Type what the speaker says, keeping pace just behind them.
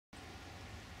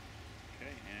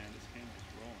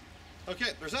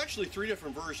Okay, there's actually three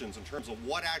different versions in terms of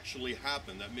what actually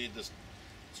happened that made this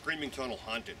screaming tunnel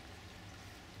haunted.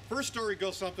 First story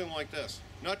goes something like this.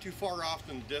 Not too far off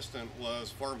and distant was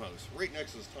farmhouse, right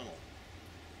next to this tunnel.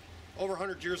 Over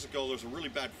 100 years ago, there was a really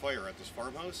bad fire at this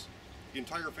farmhouse. The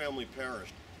entire family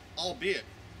perished, albeit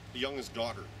the youngest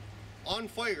daughter. On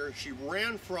fire, she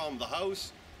ran from the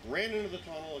house, ran into the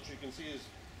tunnel, which you can see is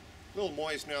a little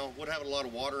moist now, would have a lot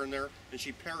of water in there, and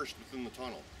she perished within the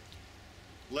tunnel.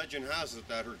 Legend has it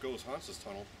that her ghost haunts this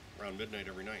tunnel around midnight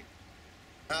every night.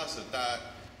 Has it that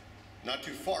not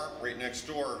too far, right next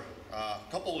door, a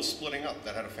couple was splitting up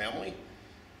that had a family.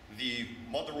 The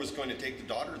mother was going to take the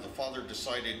daughter. The father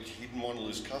decided he didn't want to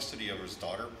lose custody of his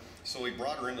daughter, so he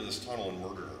brought her into this tunnel and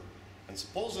murdered her. And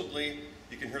supposedly,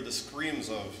 you can hear the screams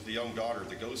of the young daughter,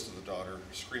 the ghost of the daughter,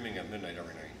 screaming at midnight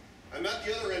every night. I'm at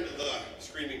the other end of the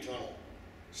screaming tunnel.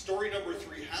 Story number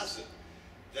 3 has it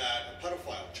that a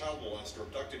pedophile, child molester,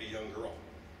 abducted a young girl,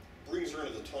 brings her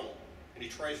into the tunnel, and he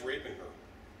tries raping her.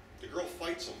 The girl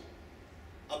fights him.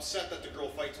 Upset that the girl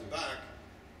fights him back,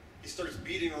 he starts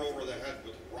beating her over the head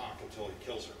with a rock until he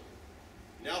kills her.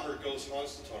 Now her ghost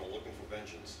haunts the tunnel looking for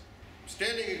vengeance. I'm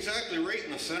standing exactly right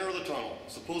in the center of the tunnel.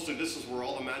 Supposedly this is where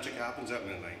all the magic happens at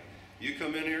midnight. You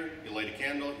come in here, you light a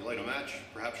candle, you light a match,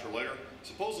 perhaps your lighter.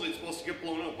 Supposedly it's supposed to get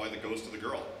blown up by the ghost of the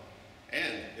girl.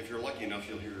 And if you're lucky enough,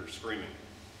 you'll hear her screaming.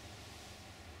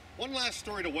 One last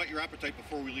story to whet your appetite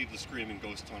before we leave the screaming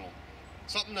ghost tunnel.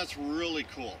 Something that's really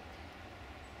cool.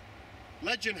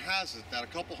 Legend has it that a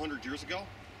couple hundred years ago,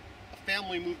 a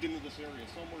family moved into this area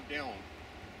somewhere down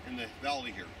in the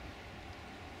valley here.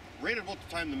 Right about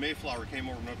the time the Mayflower came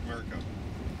over North America.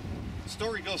 The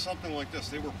story goes something like this.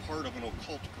 They were part of an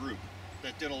occult group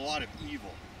that did a lot of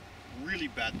evil, really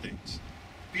bad things.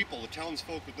 People, the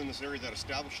townsfolk within this area that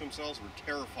established themselves were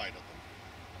terrified of them.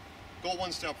 Go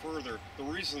one step further, the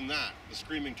reason that the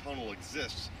Screaming Tunnel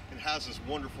exists and has this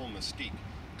wonderful mystique,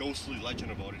 ghostly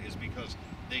legend about it, is because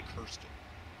they cursed it.